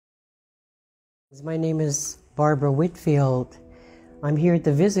My name is Barbara Whitfield. I'm here at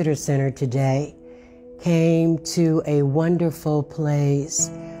the Visitor Center today. Came to a wonderful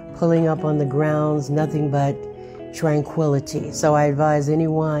place, pulling up on the grounds, nothing but tranquility. So I advise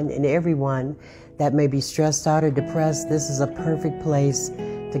anyone and everyone that may be stressed out or depressed, this is a perfect place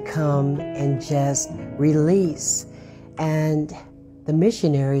to come and just release. And the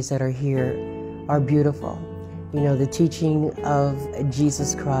missionaries that are here are beautiful. You know, the teaching of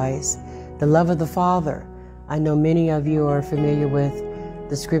Jesus Christ, the love of the Father. I know many of you are familiar with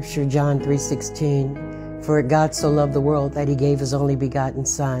the scripture, John 3:16. For God so loved the world that he gave his only begotten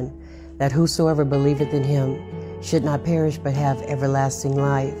Son, that whosoever believeth in him should not perish but have everlasting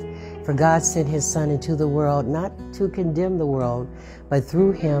life. For God sent his Son into the world, not to condemn the world, but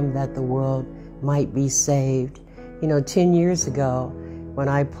through him that the world might be saved. You know, 10 years ago, when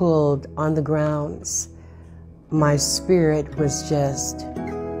I pulled on the grounds, my spirit was just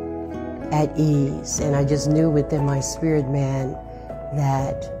at ease. And I just knew within my spirit, man,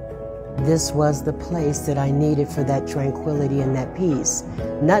 that this was the place that I needed for that tranquility and that peace.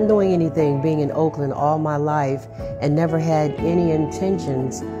 Not knowing anything, being in Oakland all my life and never had any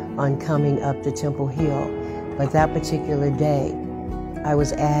intentions on coming up to Temple Hill. But that particular day, I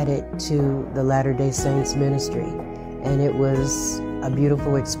was added to the Latter-day Saints ministry. And it was a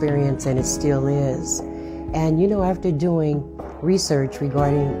beautiful experience, and it still is. And you know, after doing research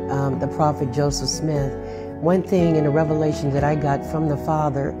regarding the prophet Joseph Smith, one thing in a revelation that I got from the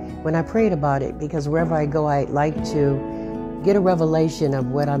Father when I prayed about it, because wherever I go, I like to get a revelation of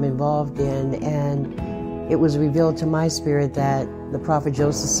what I'm involved in, and it was revealed to my spirit that the prophet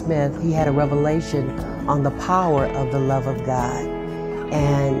Joseph Smith, he had a revelation on the power of the love of God.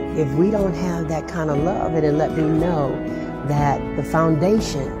 And if we don't have that kind of love, it'll let me know that the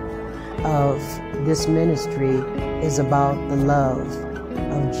foundation of this ministry is about the love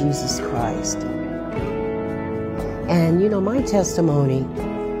of Jesus Christ. And you know, my testimony,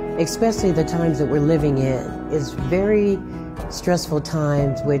 especially the times that we're living in, is very stressful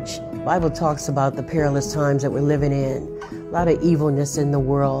times, which the Bible talks about the perilous times that we're living in, a lot of evilness in the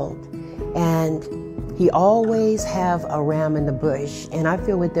world. And he always have a ram in the bush. And I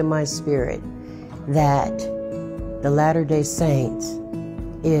feel within my spirit that the Latter-day Saints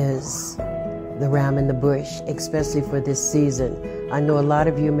is the ram in the bush, especially for this season. I know a lot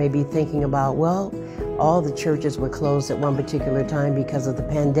of you may be thinking about, well, all the churches were closed at one particular time because of the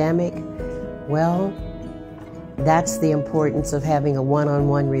pandemic. Well, that's the importance of having a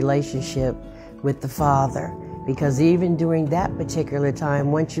one-on-one relationship with the Father. Because even during that particular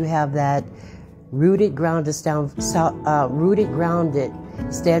time, once you have that rooted, grounded,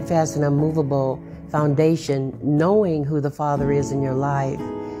 steadfast and unmovable foundation, knowing who the Father is in your life,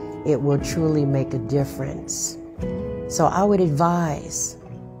 it will truly make a difference. So I would advise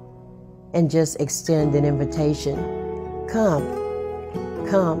and just extend an invitation. Come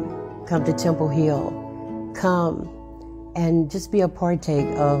to Temple Hill. Come and just be a partake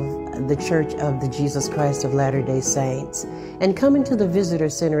of the Church of the Jesus Christ of Latter-day Saints. And come into the Visitor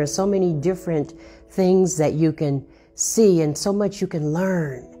Center. There's so many different things that you can see and so much you can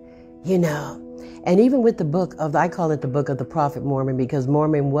learn, you know. And even with the book of, I call it the book of the prophet Mormon, because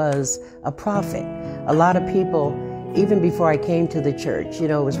Mormon was a prophet. A lot of people, even before I came to the church, you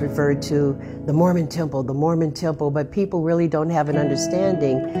know, it was referred to the Mormon temple, but people really don't have an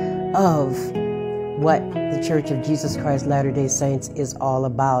understanding of what the Church of Jesus Christ Latter-day Saints is all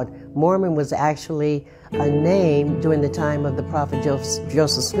about. Mormon was actually a name during the time of the prophet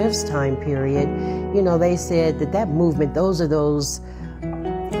Joseph Smith's time period. You know, they said that movement, those are those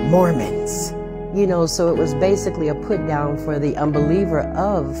Mormons. You know, so it was basically a put down for the unbeliever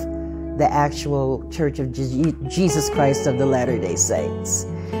of the actual Church of Jesus Christ of the Latter-day Saints.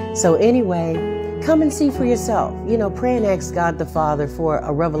 So anyway, come and see for yourself. You know, pray and ask God the Father for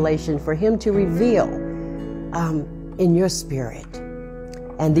a revelation, for him to reveal in your spirit.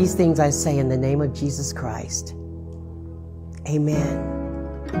 And these things I say in the name of Jesus Christ. Amen.